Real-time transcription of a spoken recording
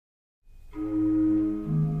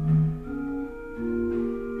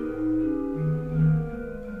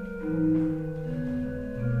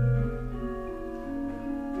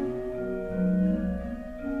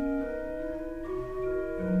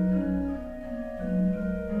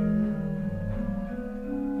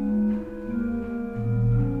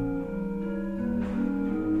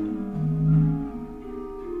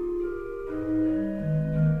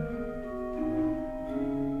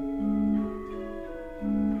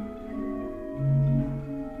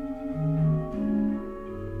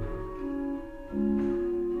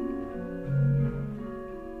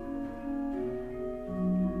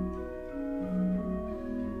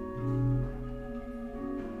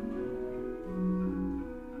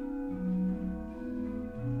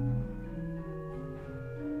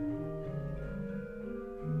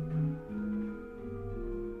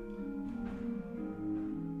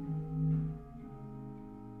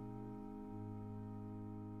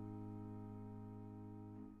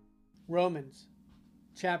Romans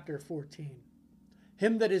chapter 14.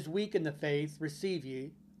 Him that is weak in the faith receive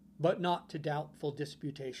ye, but not to doubtful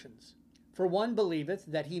disputations. For one believeth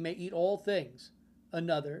that he may eat all things,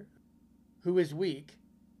 another, who is weak,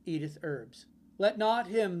 eateth herbs. Let not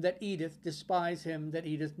him that eateth despise him that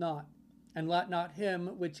eateth not, and let not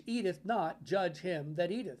him which eateth not judge him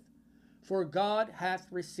that eateth. For God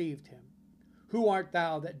hath received him. Who art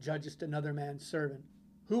thou that judgest another man's servant?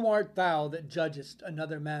 Who art thou that judgest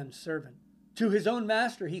another man's servant? To his own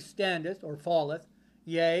master he standeth or falleth,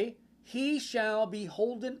 yea, he shall be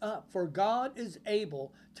holden up, for God is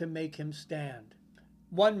able to make him stand.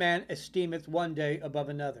 One man esteemeth one day above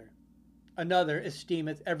another, another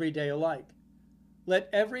esteemeth every day alike. Let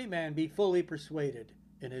every man be fully persuaded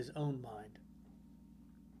in his own mind.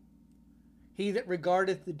 He that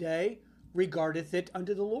regardeth the day regardeth it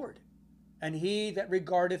unto the Lord, and he that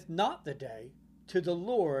regardeth not the day, to the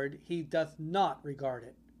Lord he doth not regard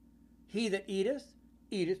it. He that eateth,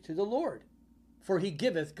 eateth to the Lord, for he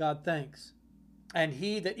giveth God thanks. And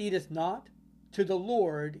he that eateth not, to the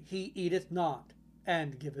Lord he eateth not,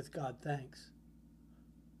 and giveth God thanks.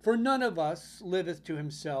 For none of us liveth to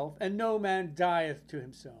himself, and no man dieth to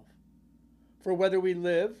himself. For whether we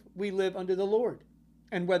live unto the Lord,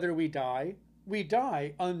 and whether we die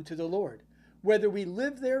unto the Lord. Whether we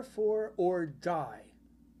live therefore or die,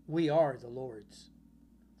 we are the Lord's.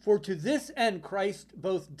 For to this end Christ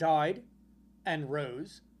both died, and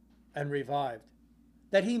rose, and revived,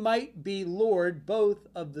 that he might be Lord both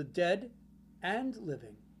of the dead and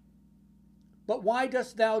living. But why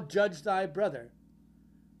dost thou judge thy brother?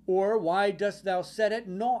 Or why dost thou set at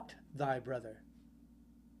naught thy brother?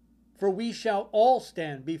 For we shall all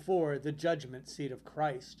stand before the judgment seat of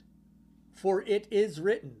Christ. For it is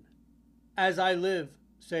written, As I live,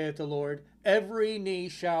 saith the Lord, every knee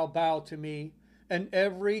shall bow to me, and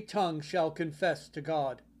every tongue shall confess to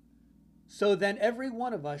God. So then every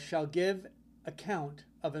one of us shall give account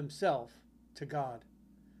of himself to God.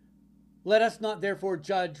 Let us not therefore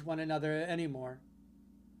judge one another any more,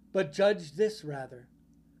 but judge this rather,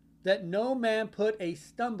 that no man put a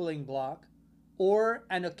stumbling block or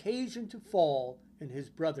an occasion to fall in his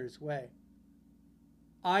brother's way.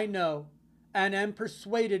 I know and am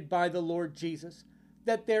persuaded by the Lord Jesus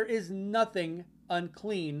that there is nothing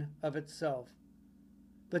unclean of itself,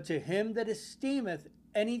 but to him that esteemeth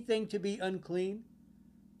anything to be unclean,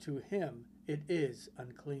 to him it is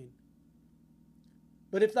unclean.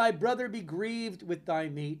 But if thy brother be grieved with thy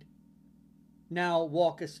meat, now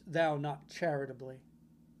walkest thou not charitably.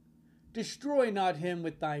 Destroy not him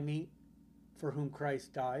with thy meat, for whom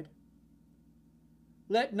Christ died.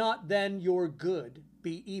 Let not then your good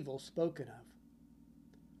be evil spoken of.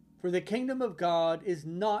 For the kingdom of God is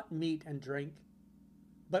not meat and drink,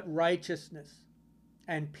 but righteousness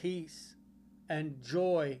and peace and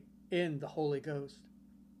joy in the Holy Ghost.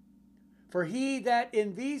 For he that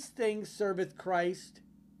in these things serveth Christ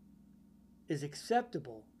is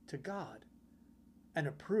acceptable to God and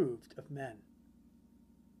approved of men.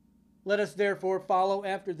 Let us therefore follow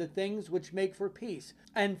after the things which make for peace,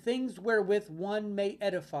 and things wherewith one may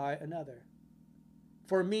edify another.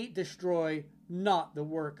 For meat destroy not the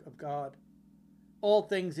work of God. All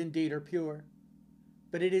things indeed are pure,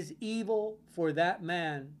 but it is evil for that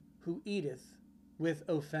man who eateth with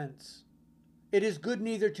offense. It is good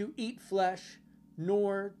neither to eat flesh,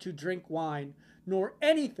 nor to drink wine, nor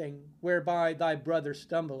anything whereby thy brother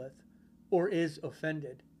stumbleth, or is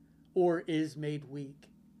offended, or is made weak.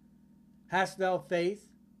 Hast thou faith?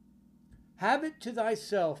 Have it to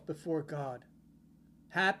thyself before God.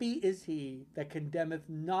 Happy is he that condemneth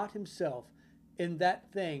not himself in that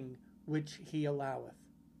thing which he alloweth.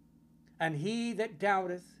 And he that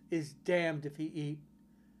doubteth is damned if he eat,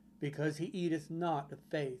 because he eateth not of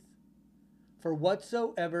faith. For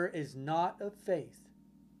whatsoever is not of faith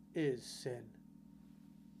is sin.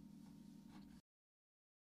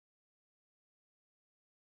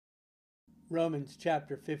 Romans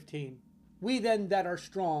chapter 15. We then that are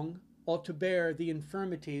strong ought to bear the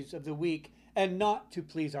infirmities of the weak, and not to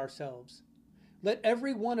please ourselves. Let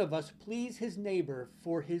every one of us please his neighbor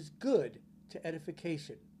for his good to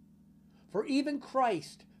edification. For even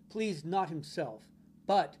Christ pleased not himself,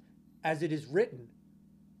 but, as it is written,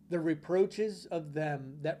 the reproaches of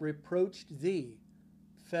them that reproached thee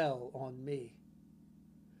fell on me.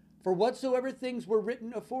 For whatsoever things were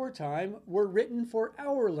written aforetime were written for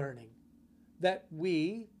our learning, that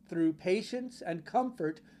we, through patience and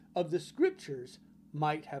comfort of the Scriptures,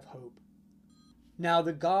 might have hope. Now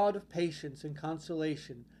the God of patience and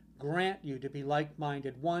consolation grant you to be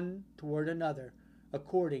like-minded one toward another,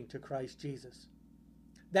 according to Christ Jesus,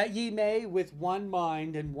 that ye may with one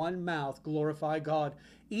mind and one mouth glorify God,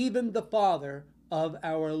 even the Father of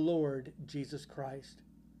our Lord Jesus Christ.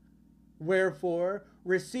 Wherefore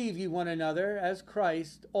receive ye one another, as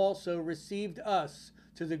Christ also received us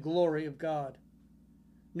to the glory of God.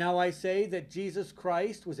 Now I say that Jesus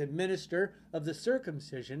Christ was a minister of the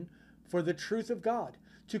circumcision for the truth of God,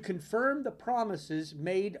 to confirm the promises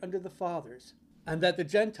made unto the fathers, and that the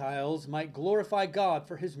Gentiles might glorify God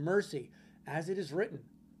for his mercy, as it is written,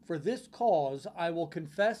 For this cause I will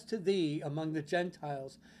confess to thee among the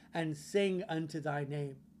Gentiles, and sing unto thy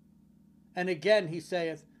name. And again he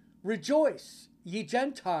saith, Rejoice, ye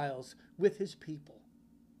Gentiles, with his people.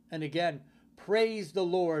 And again, Praise the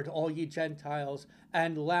Lord, all ye Gentiles,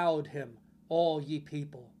 and laud him, all ye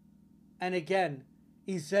people. And again,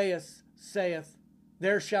 Esaias saith,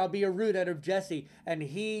 There shall be a root out of Jesse, and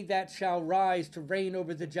he that shall rise to reign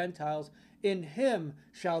over the Gentiles, in him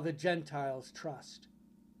shall the Gentiles trust.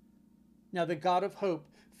 Now the God of hope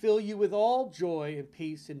fill you with all joy and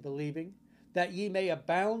peace in believing, that ye may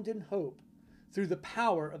abound in hope, through the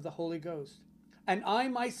power of the Holy Ghost. And I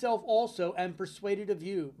myself also am persuaded of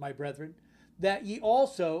you, my brethren, that ye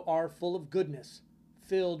also are full of goodness,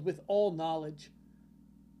 filled with all knowledge,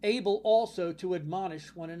 able also to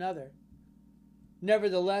admonish one another.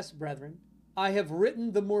 Nevertheless, brethren, I have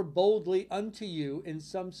written the more boldly unto you in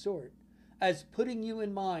some sort, as putting you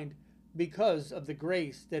in mind, because of the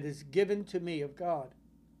grace that is given to me of God,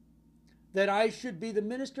 that I should be the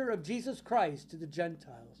minister of Jesus Christ to the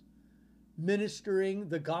Gentiles, ministering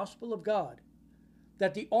the gospel of God,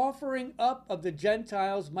 that the offering up of the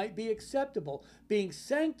Gentiles might be acceptable, being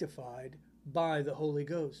sanctified by the Holy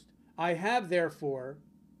Ghost. I have therefore,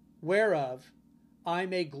 whereof I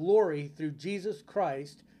may glory through Jesus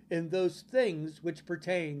Christ in those things which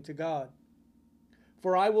pertain to God.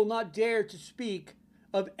 For I will not dare to speak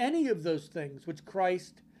of any of those things which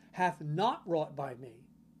Christ hath not wrought by me,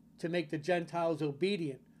 to make the Gentiles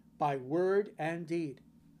obedient by word and deed,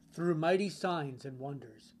 through mighty signs and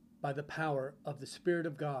wonders, by the power of the Spirit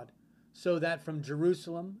of God, so that from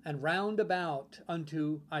Jerusalem and round about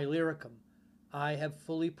unto Illyricum I have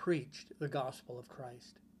fully preached the gospel of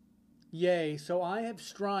Christ. Yea, so I have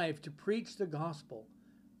strived to preach the gospel,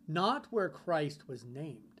 not where Christ was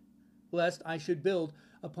named, lest I should build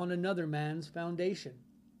upon another man's foundation.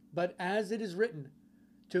 But as it is written,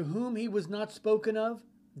 To whom he was not spoken of,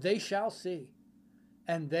 they shall see,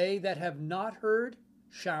 and they that have not heard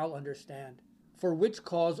shall understand. For which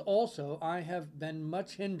cause also I have been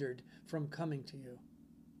much hindered from coming to you.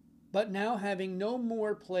 But now having no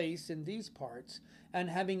more place in these parts, and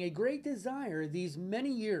having a great desire these many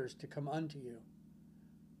years to come unto you,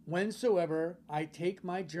 whensoever I take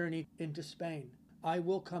my journey into Spain, I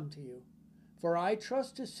will come to you. For I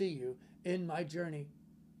trust to see you in my journey,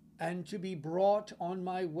 and to be brought on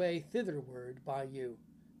my way thitherward by you,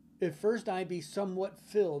 if first I be somewhat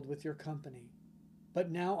filled with your company.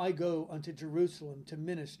 But now I go unto Jerusalem to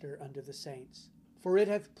minister unto the saints. For it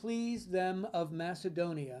hath pleased them of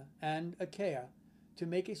Macedonia and Achaia to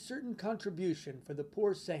make a certain contribution for the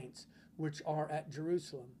poor saints which are at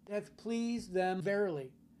Jerusalem. It hath pleased them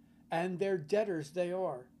verily, and their debtors they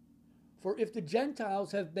are. For if the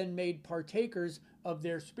Gentiles have been made partakers of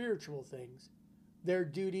their spiritual things, their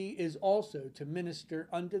duty is also to minister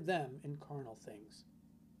unto them in carnal things.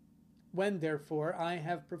 When therefore I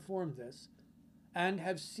have performed this, and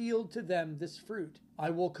have sealed to them this fruit,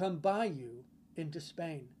 I will come by you into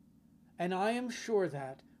Spain. And I am sure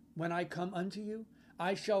that, when I come unto you,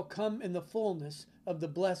 I shall come in the fullness of the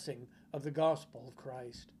blessing of the gospel of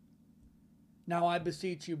Christ. Now I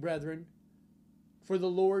beseech you, brethren, for the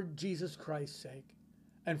Lord Jesus Christ's sake,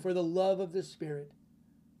 and for the love of the Spirit,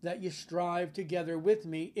 that ye strive together with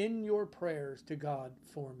me in your prayers to God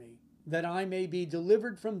for me, that I may be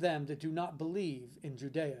delivered from them that do not believe in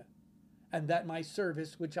Judea, and that my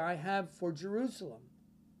service which I have for Jerusalem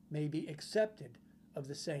may be accepted of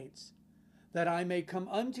the saints, that I may come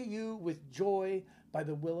unto you with joy by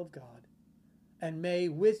the will of God, and may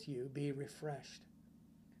with you be refreshed.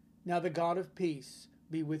 Now the God of peace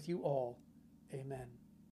be with you all. Amen.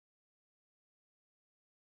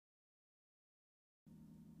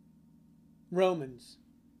 Romans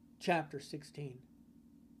chapter 16.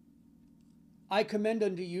 I commend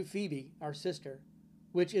unto you Phoebe, our sister,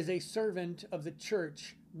 which is a servant of the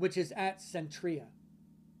church which is at Centria,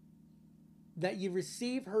 that ye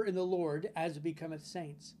receive her in the Lord as becometh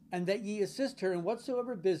saints, and that ye assist her in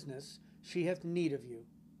whatsoever business she hath need of you.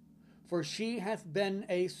 For she hath been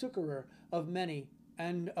a succorer of many,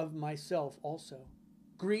 and of myself also.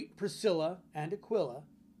 Greet Priscilla and Aquila,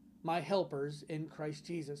 my helpers in Christ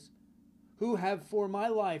Jesus, who have for my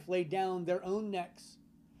life laid down their own necks,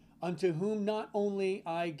 unto whom not only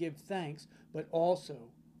I give thanks, but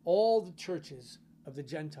also all the churches of the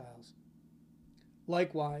Gentiles.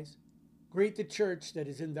 Likewise, greet the church that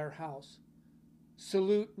is in their house.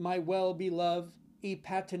 Salute my well-beloved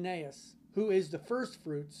Epaphras, who is the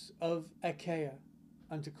firstfruits of Achaia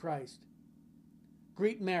unto Christ.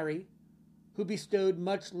 Greet Mary, who bestowed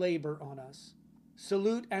much labor on us.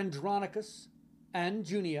 Salute Andronicus and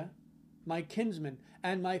Junia, my kinsmen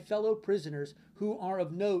and my fellow prisoners, who are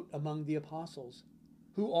of note among the apostles,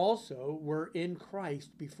 who also were in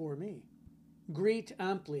Christ before me. Greet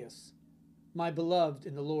Amplias, my beloved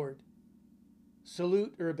in the Lord.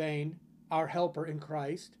 Salute Urbane, our helper in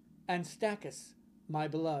Christ, and Stachys, my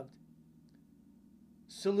beloved.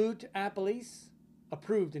 Salute Apelles,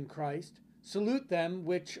 approved in Christ. Salute them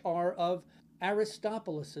which are of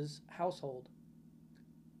Aristobulus' household.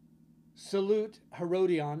 Salute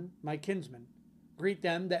Herodion, my kinsman. Greet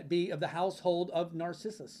them that be of the household of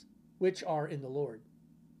Narcissus, which are in the Lord.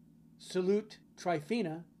 Salute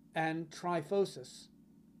Tryphena and Tryphosus,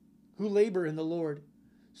 who labor in the Lord.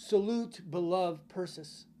 Salute beloved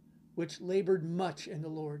Persis, which labored much in the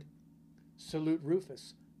Lord. Salute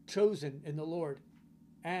Rufus, chosen in the Lord,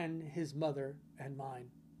 and his mother and mine.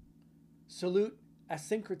 Salute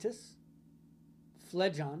Asyncritus,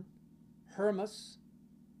 Phlegon, Hermas,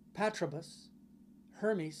 Patrobas,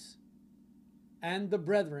 Hermes, and the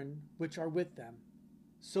brethren which are with them.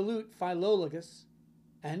 Salute Philologus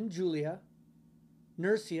and Julia,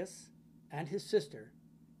 Nersius and his sister,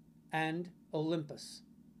 and Olympus,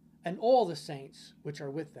 and all the saints which are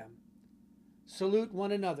with them. Salute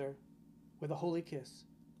one another with a holy kiss.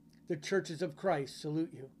 The churches of Christ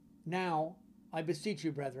salute you. Now, I beseech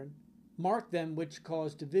you, brethren, mark them which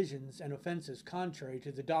cause divisions and offenses contrary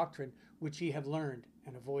to the doctrine which ye have learned,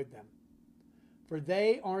 and avoid them. For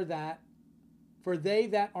they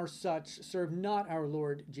that are such serve not our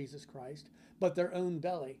Lord Jesus Christ, but their own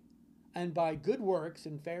belly, and by good works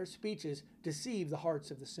and fair speeches deceive the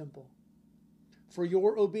hearts of the simple. For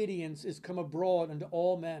your obedience is come abroad unto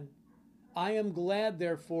all men. I am glad,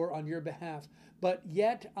 therefore, on your behalf, but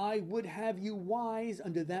yet I would have you wise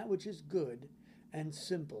unto that which is good, and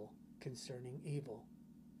simple concerning evil.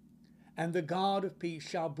 And the God of peace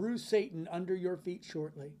shall bruise Satan under your feet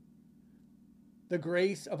shortly. The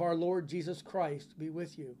grace of our Lord Jesus Christ be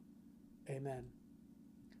with you. Amen.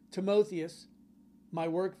 Timotheus, my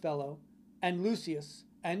workfellow, and Lucius,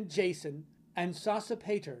 and Jason, and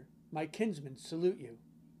Sosipater, my kinsmen, salute you.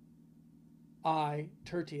 I,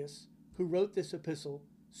 Tertius, who wrote this epistle,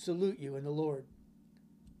 salute you in the Lord.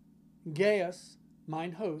 Gaius,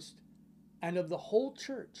 mine host, and of the whole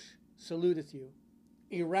church, saluteth you.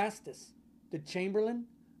 Erastus, the chamberlain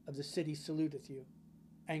of the city, saluteth you,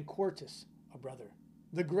 and Quartus, a brother.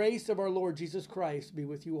 The grace of our Lord Jesus Christ be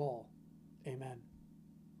with you all. Amen.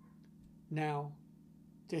 Now,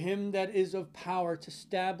 to him that is of power to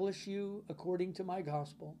establish you according to my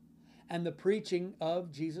gospel, and the preaching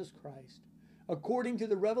of Jesus Christ, according to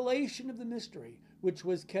the revelation of the mystery, which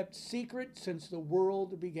was kept secret since the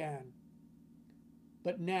world began,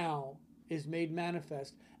 but now is made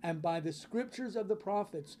manifest, and by the scriptures of the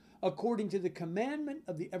prophets, according to the commandment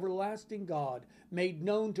of the everlasting God, made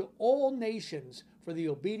known to all nations for the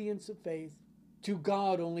obedience of faith, to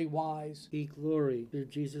God only wise, be glory through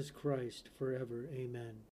Jesus Christ forever.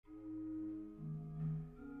 Amen.